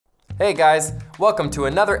Hey guys, welcome to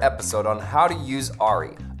another episode on how to use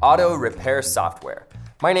ARI, auto repair software.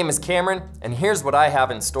 My name is Cameron, and here's what I have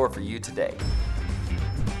in store for you today.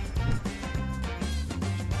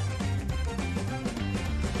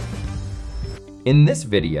 In this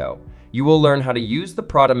video, you will learn how to use the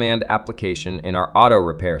ProDemand application in our auto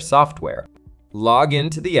repair software. Log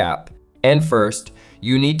into the app, and first,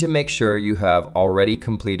 you need to make sure you have already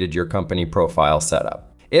completed your company profile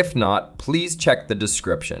setup. If not, please check the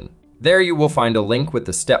description. There you will find a link with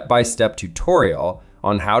a step-by-step tutorial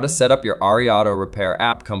on how to set up your ARI Auto Repair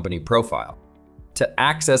app company profile. To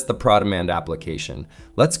access the ProDemand application,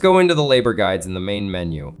 let's go into the labor guides in the main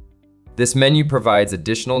menu. This menu provides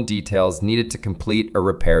additional details needed to complete a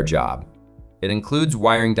repair job. It includes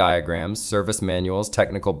wiring diagrams, service manuals,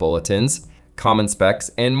 technical bulletins, common specs,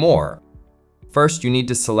 and more. First, you need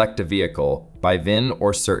to select a vehicle by VIN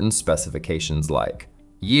or certain specifications like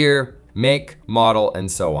year, make, model,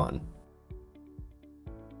 and so on.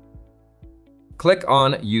 Click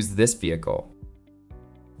on Use this vehicle.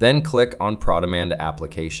 Then click on ProDemand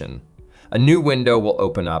application. A new window will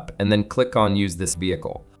open up, and then click on Use this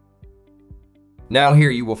vehicle. Now here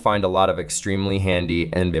you will find a lot of extremely handy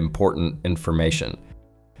and important information,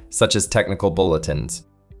 such as technical bulletins.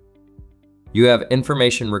 You have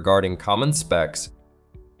information regarding common specs,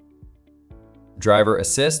 driver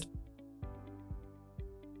assist,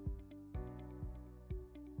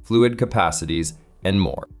 fluid capacities, and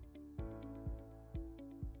more.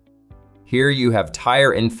 Here you have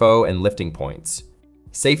tire info and lifting points.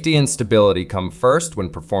 Safety and stability come first when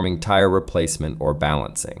performing tire replacement or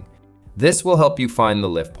balancing. This will help you find the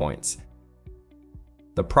lift points,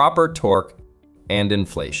 the proper torque, and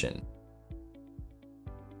inflation.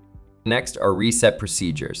 Next are reset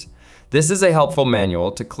procedures. This is a helpful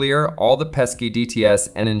manual to clear all the pesky DTS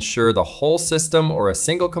and ensure the whole system or a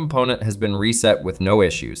single component has been reset with no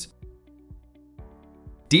issues.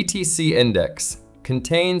 DTC index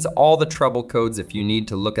contains all the trouble codes if you need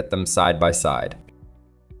to look at them side by side.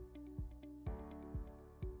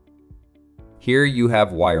 Here you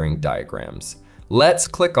have wiring diagrams. Let's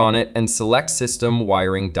click on it and select System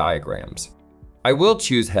Wiring Diagrams. I will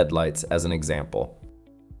choose headlights as an example.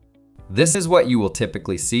 This is what you will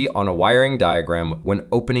typically see on a wiring diagram when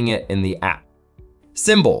opening it in the app.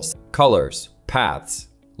 Symbols, colors, paths,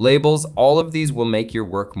 labels, all of these will make your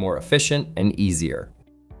work more efficient and easier.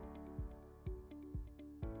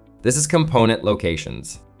 This is component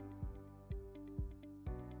locations.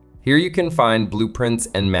 Here you can find blueprints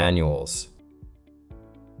and manuals,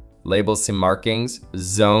 labels and markings,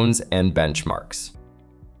 zones, and benchmarks.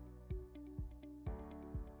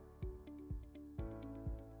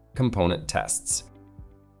 Component tests.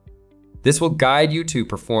 This will guide you to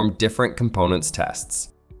perform different components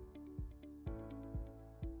tests.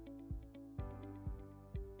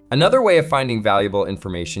 Another way of finding valuable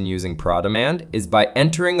information using ProDemand is by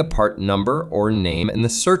entering a part number or name in the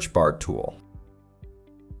search bar tool.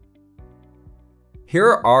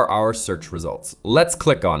 Here are our search results. Let's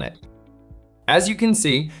click on it. As you can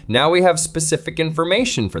see, now we have specific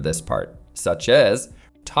information for this part, such as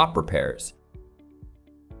top repairs,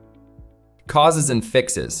 causes and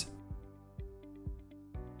fixes,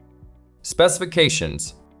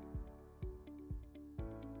 specifications,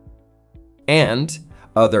 and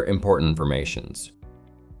other important informations.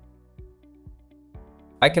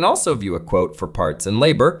 I can also view a quote for parts and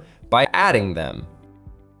labor by adding them.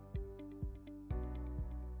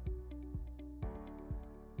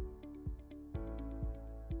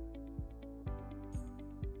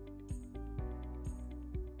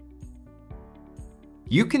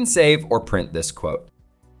 You can save or print this quote.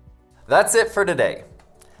 That's it for today.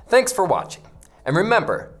 Thanks for watching. And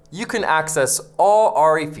remember, you can access all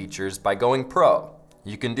ARI features by going Pro.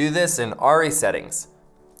 You can do this in ARI settings.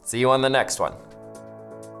 See you on the next one.